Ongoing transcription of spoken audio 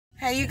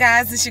Hey you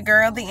guys, it's your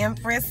girl, the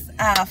Empress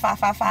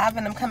 555,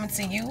 and I'm coming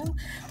to you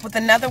with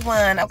another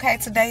one. Okay,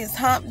 today is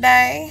Hump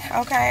Day.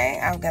 Okay,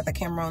 I've got the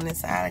camera on this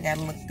side. I gotta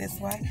look this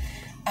way.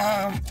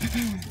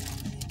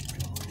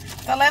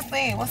 So let's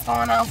see what's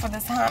going on for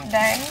this Hump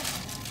Day.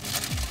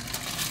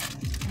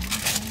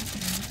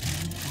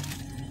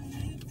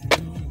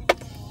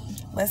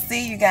 Let's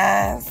see, you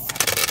guys.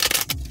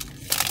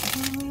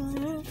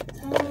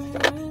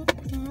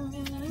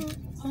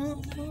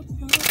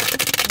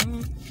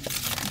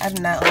 I do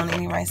not own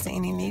any rights to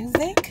any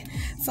music.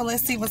 So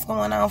let's see what's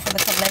going on for the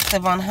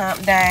collective on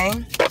Hump Day.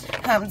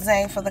 Hump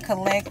Day for the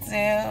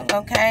collective.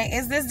 Okay.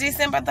 Is this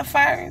December the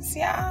 1st,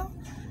 y'all?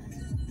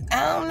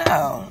 I don't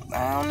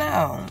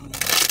know.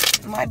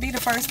 It might be the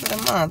 1st of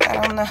the month.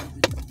 I don't know.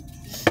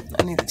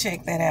 I need to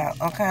check that out.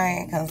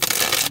 Okay. Because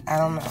I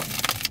don't know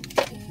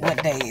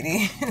what day it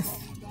is.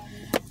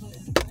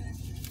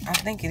 I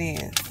think it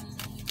is.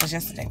 Because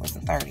yesterday was the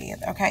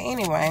 30th. Okay.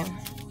 Anyway.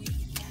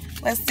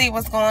 Let's see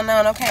what's going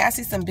on. Okay, I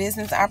see some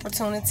business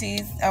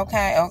opportunities.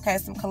 Okay,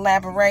 some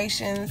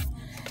collaborations.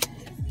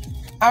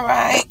 All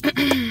right.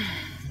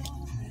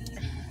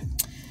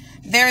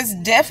 There's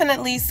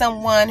definitely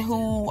someone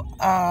who,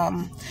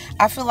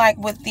 I feel like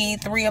with the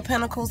Three of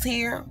Pentacles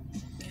here,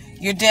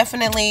 you're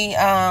definitely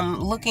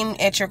looking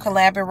at your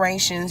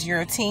collaborations,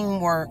 your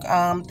teamwork,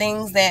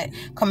 things that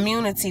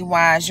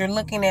community-wise, you're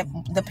looking at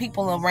the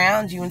people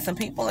around you, and some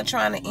people are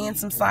trying to end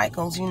some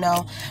cycles, you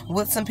know,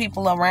 with some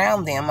people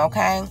around them,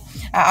 okay?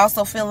 I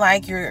also feel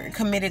like you're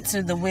committed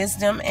to the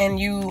wisdom, and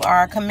you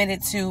are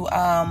committed to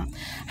a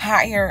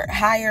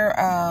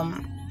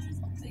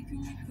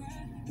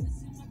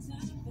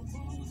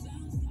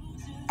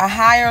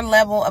higher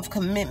level of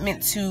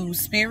commitment to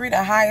spirit,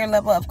 a higher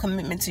level of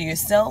commitment to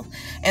yourself.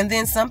 And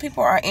then some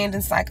people are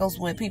ending cycles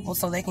with people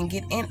so they can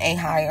get in a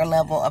higher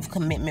level of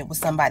commitment with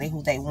somebody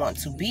who they want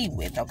to be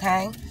with,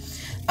 okay?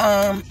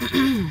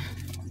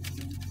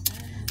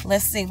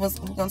 Let's see we're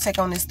going to take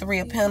on this Three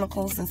of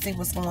Pentacles and see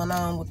what's going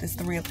on with this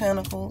Three of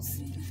Pentacles.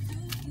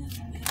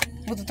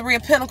 With the Three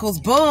of Pentacles,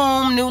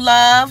 boom, new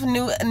love,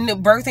 new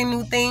birthing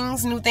new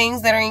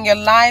things that are in your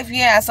life.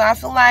 Yeah, so I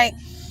feel like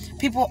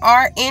people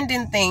are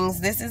ending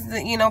things. This is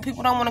the, you know,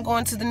 people don't want to go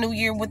into the new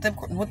year with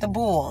the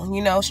bull,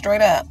 you know,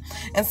 straight up.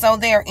 And so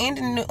they're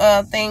ending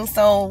things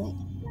so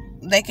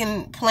they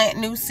can plant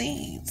new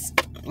seeds.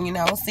 You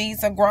know,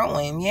 seeds are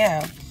growing.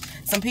 Yeah.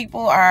 Some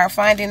people are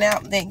finding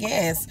out that,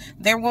 yes,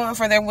 they're going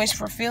for their wish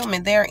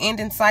fulfillment. They're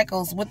ending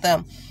cycles with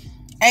the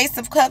Ace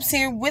of Cups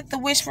here with the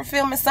wish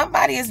fulfillment.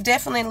 Somebody is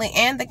definitely,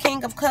 and the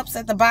King of Cups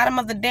at the bottom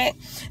of the deck.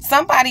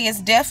 Somebody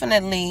is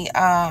definitely,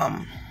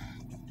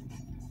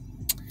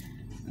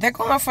 they're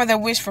going for their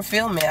wish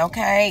fulfillment,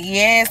 okay?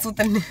 Yes, with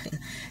the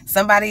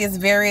somebody is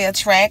very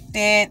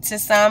attracted to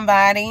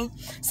somebody.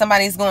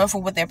 Somebody's going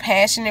for what they're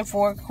passionate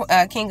for.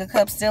 King of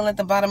Cups still at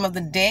the bottom of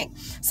the deck.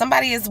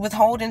 Somebody is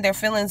withholding their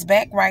feelings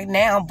back right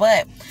now,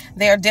 but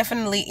they are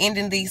definitely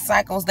ending these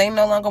cycles. They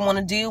no longer want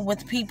to deal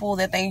with people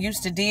that they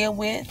used to deal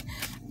with.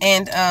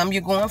 And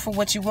you're going for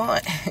what you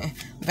want,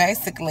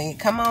 basically.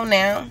 Come on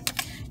now.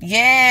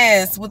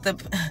 Yes, with the,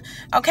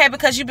 okay,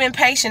 because you've been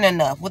patient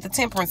enough with the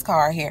Temperance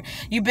card here.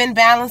 You've been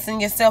balancing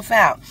yourself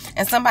out,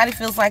 and somebody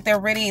feels like they're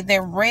ready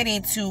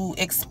to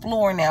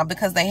explore now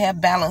because they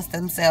have balanced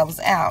themselves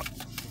out.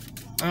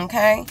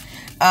 Okay,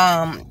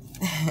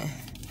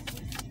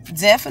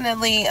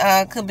 definitely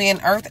could be an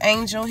earth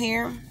angel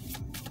here.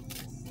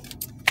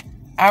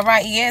 All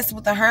right, yes,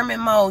 with the Hermit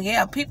mode,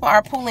 yeah, people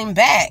are pulling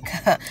back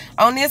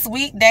on this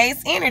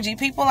weekday's energy.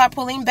 People are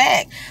pulling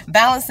back,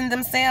 balancing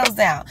themselves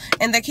out,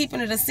 and they're keeping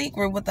it a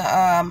secret with the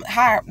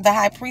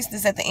High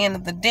Priestess at the end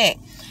of the deck.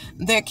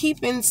 They're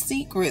keeping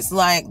secrets,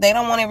 like they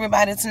don't want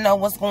everybody to know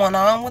what's going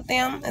on with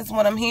them, is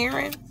what I'm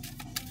hearing.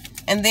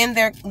 And then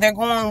they're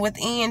going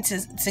within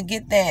to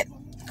get that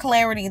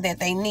clarity that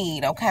they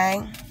need,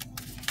 okay?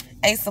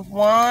 Ace of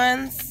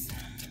Wands.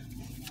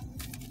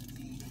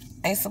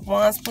 Ace of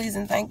Wands, please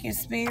and thank you,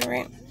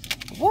 Spirit.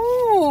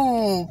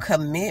 Woo!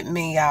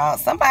 Commitment, y'all.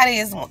 Somebody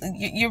is,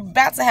 you're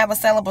about to have a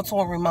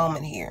celebratory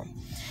moment here.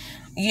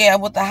 Yeah,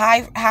 with the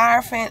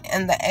Hierophant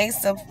and the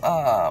Ace of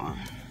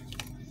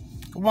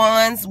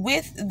Wands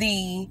with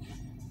the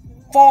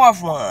Four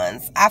of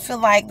Wands. I feel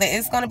like that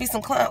it's going to be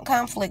some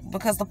conflict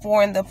because the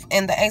Four and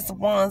the Ace of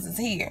Wands is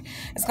here.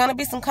 It's going to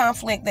be some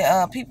conflict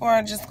that people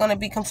are just going to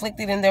be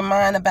conflicted in their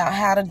mind about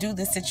how to do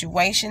this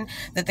situation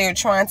that they're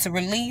trying to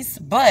release.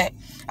 But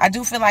I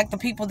do feel like the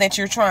people that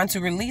you're trying to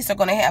release are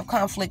going to have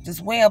conflict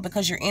as well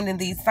because you're ending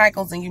these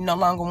cycles and you no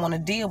longer want to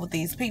deal with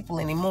these people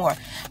anymore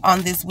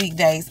on this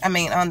weekdays. I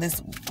mean, on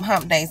this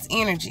Hump Days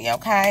energy.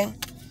 Okay.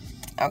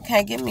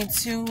 Okay. Give me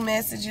 2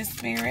 messages,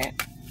 Spirit.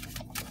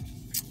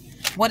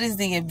 What is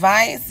the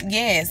advice?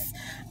 Yes.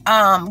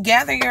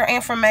 Gather your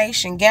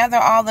information. Gather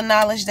all the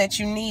knowledge that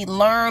you need.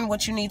 Learn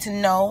what you need to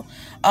know.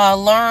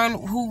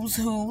 Learn who's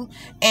who.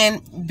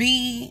 And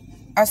be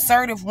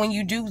assertive when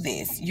you do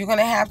this. You're going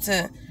to have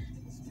to,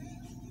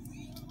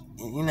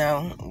 you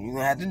know, you're going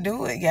to have to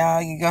do it, y'all.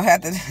 You're going to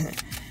have to,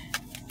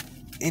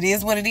 it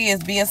is what it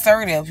is. Be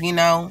assertive, you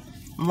know.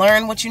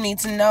 Learn what you need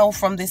to know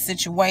from this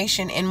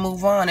situation and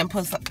move on and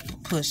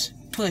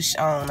push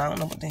on. I don't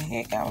know what the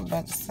heck I was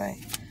about to say.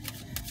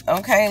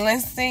 Okay,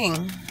 let's see.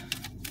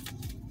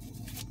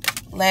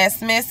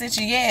 Last message,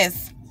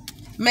 yes.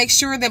 Make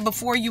sure that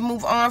before you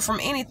move on from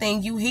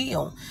anything, you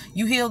heal.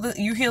 You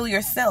heal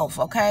yourself,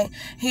 okay?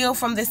 Heal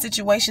from the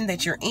situation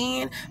that you're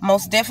in.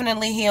 Most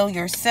definitely heal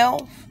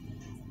yourself.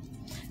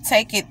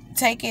 Take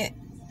it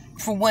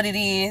for what it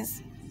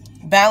is.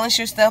 Balance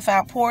yourself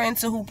out. Pour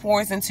into who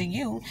pours into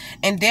you.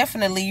 And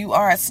definitely you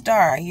are a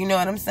star. You know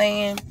what I'm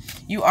saying?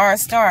 You are a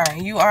star.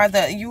 You are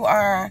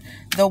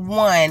the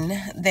one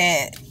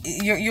that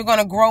you're going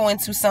to grow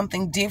into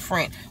something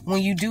different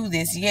when you do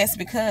this. Yes,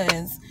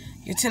 because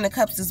your 10 of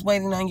Cups is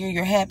waiting on you.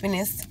 Your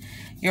happiness,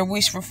 your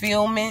wish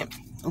fulfillment.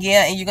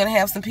 Yeah, and you're going to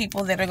have some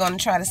people that are going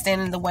to try to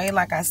stand in the way,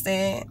 like I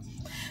said.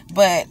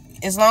 But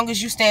as long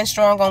as you stand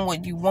strong on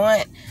what you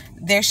want,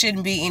 there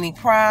shouldn't be any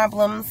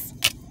problems.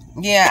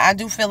 Yeah, I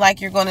do feel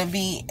like you're going to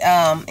be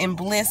in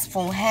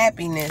blissful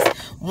happiness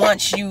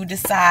once you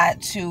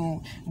decide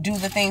to do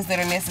the things that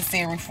are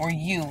necessary for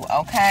you,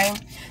 okay?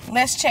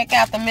 Let's check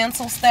out the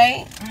mental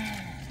state.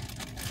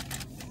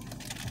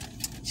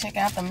 Check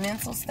out the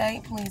mental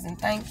state, please and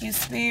thank you,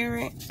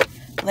 Spirit.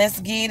 Let's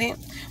get it.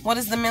 What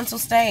is the mental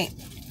state,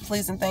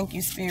 please and thank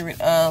you,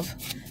 Spirit, of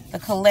the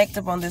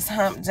collective on this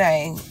hump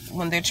day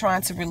when they're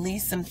trying to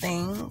release some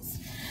things?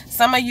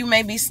 Some of you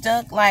may be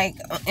stuck like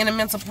in a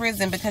mental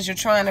prison because you're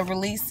trying to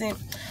release it.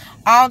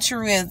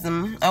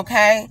 Altruism,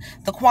 okay?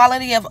 The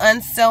quality of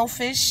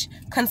unselfish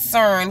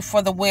concern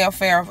for the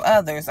welfare of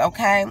others,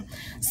 okay?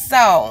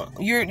 So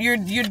you're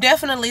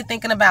definitely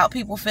thinking about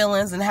people's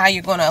feelings and how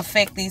you're going to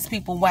affect these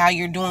people while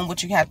you're doing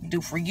what you have to do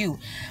for you.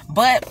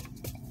 But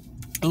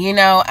you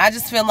know, I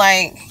just feel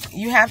like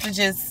you have to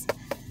just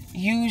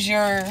use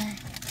your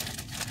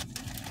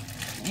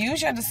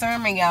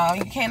discernment, y'all.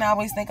 You can't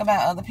always think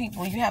about other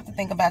people. You have to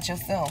think about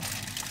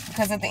yourself,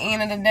 because at the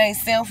end of the day,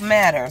 self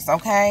matters,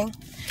 okay?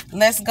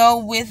 Let's go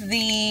with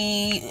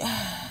the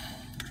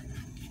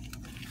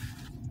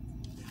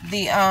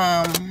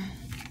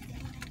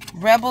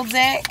Rebel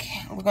deck.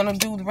 We're going to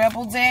do the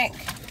Rebel deck.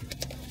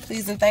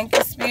 Please and thank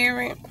you,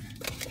 Spirit.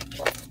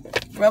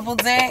 Rebel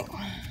deck.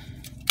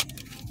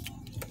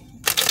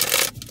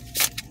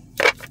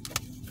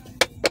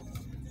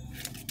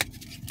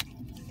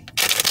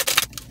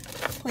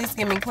 Please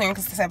give me clearing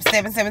because it's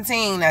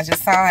 717. I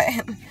just saw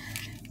it.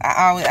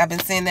 I've been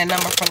seeing that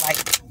number for like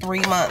 3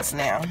 months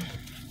now.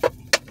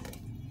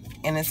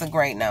 And it's a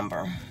great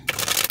number.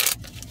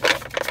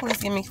 Please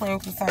give me clear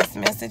and concise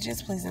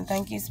messages. Please and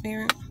thank you,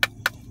 Spirit.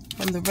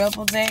 From the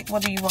Rebel deck,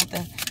 what do you want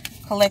the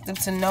collective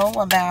to know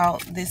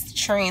about this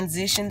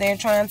transition they're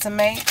trying to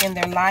make in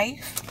their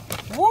life?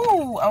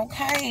 Woo,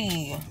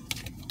 okay.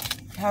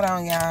 Hold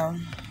on, y'all.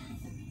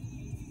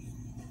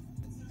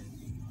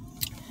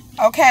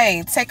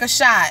 Okay, take a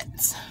shot.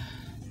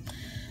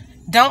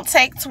 Don't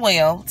take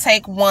 12.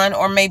 Take 1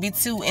 or maybe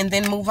 2 and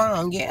then move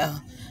on. Yeah.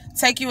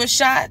 Take you a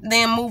shot,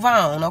 then move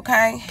on,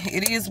 okay?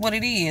 It is what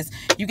it is.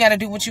 You got to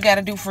do what you got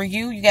to do for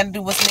you. You got to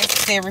do what's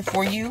necessary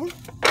for you.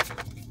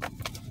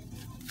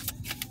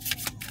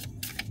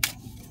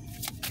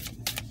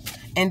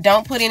 And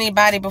don't put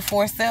anybody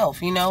before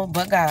self, you know,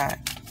 but God.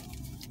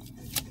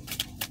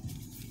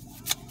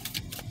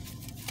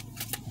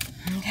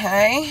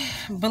 Okay?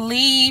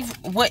 Believe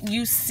what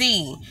you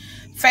see.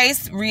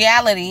 Face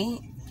reality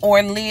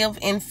or live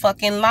in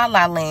fucking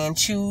la-la land.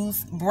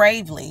 Choose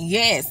bravely.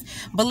 Yes.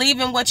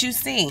 Believe in what you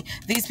see.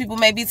 These people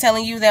may be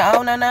telling you that,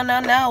 oh,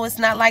 no. It's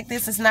not like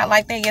this. It's not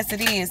like that. Yes, it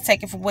is.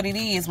 Take it for what it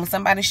is. When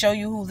somebody show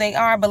you who they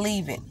are,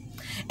 believe it.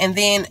 And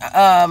then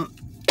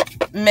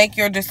make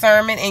your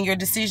discernment and your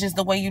decisions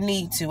the way you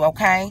need to,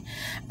 okay?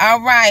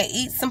 All right.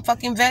 Eat some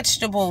fucking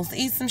vegetables.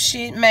 Eat some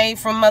shit made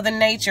from Mother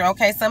Nature,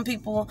 okay? Some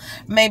people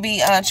may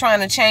be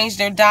trying to change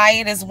their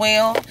diet as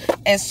well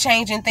as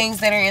changing things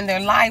that are in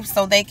their life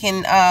so they can,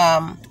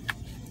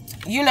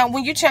 you know,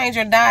 when you change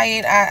your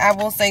diet, I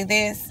will say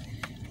this,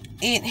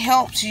 it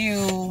helps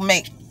you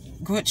make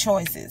good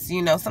choices.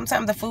 You know,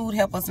 sometimes the food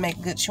helps us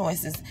make good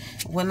choices.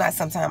 Well, not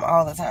sometimes,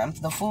 all the time.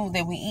 The food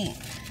that we eat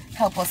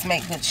help us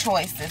make good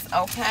choices,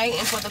 okay?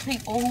 And for the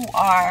people who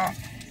are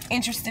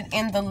interested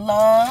in the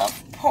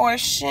love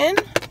portion,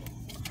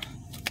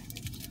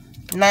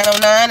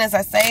 909 as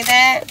I say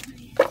that.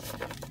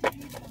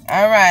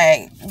 All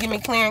right, give me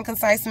clear and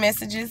concise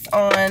messages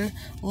on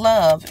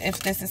love if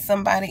this is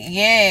somebody.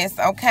 Yes,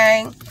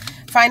 okay.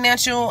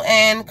 Financial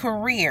and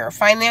career.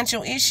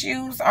 Financial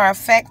issues are a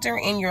factor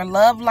in your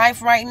love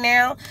life right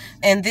now,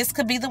 and this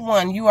could be the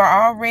one. You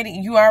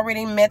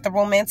already met the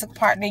romantic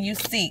partner you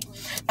seek.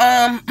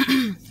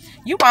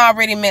 You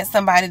already met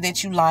somebody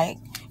that you like.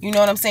 You know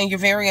what I'm saying? You're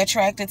very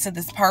attracted to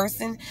this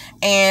person,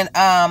 and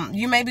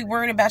you may be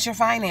worried about your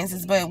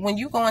finances, but when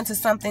you go into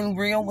something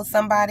real with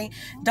somebody,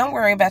 don't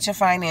worry about your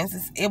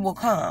finances. It will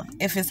come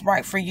if it's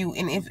right for you,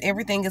 and if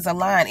everything is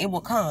aligned, it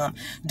will come.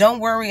 Don't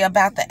worry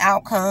about the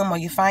outcome or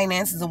your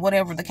finances or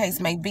whatever the case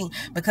may be,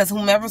 because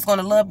whomever's going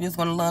to love you is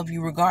going to love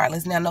you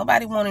regardless. Now,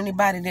 nobody wants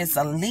anybody that's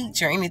a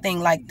leech or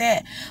anything like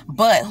that,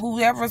 but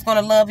whoever is going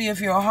to love you,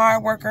 if you're a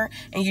hard worker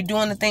and you're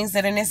doing the things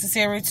that are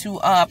necessary to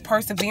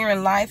persevere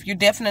in life, you're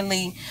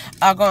definitely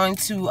going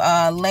to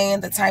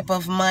land the type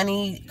of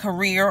money,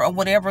 career, or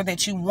whatever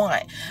that you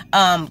want.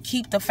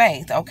 Keep the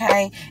faith,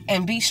 okay,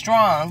 and be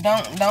strong.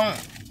 Don't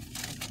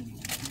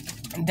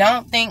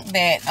think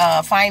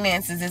that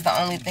finances is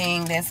the only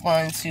thing that's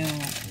going to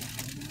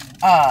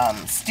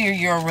steer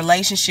your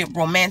relationship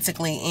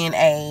romantically in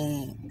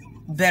a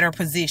better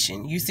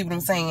position. You see what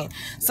I'm saying?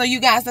 So you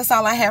guys, that's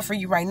all I have for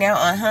you right now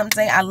on Hump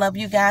Day. I love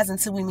you guys.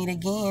 Until we meet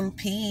again,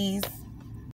 peace.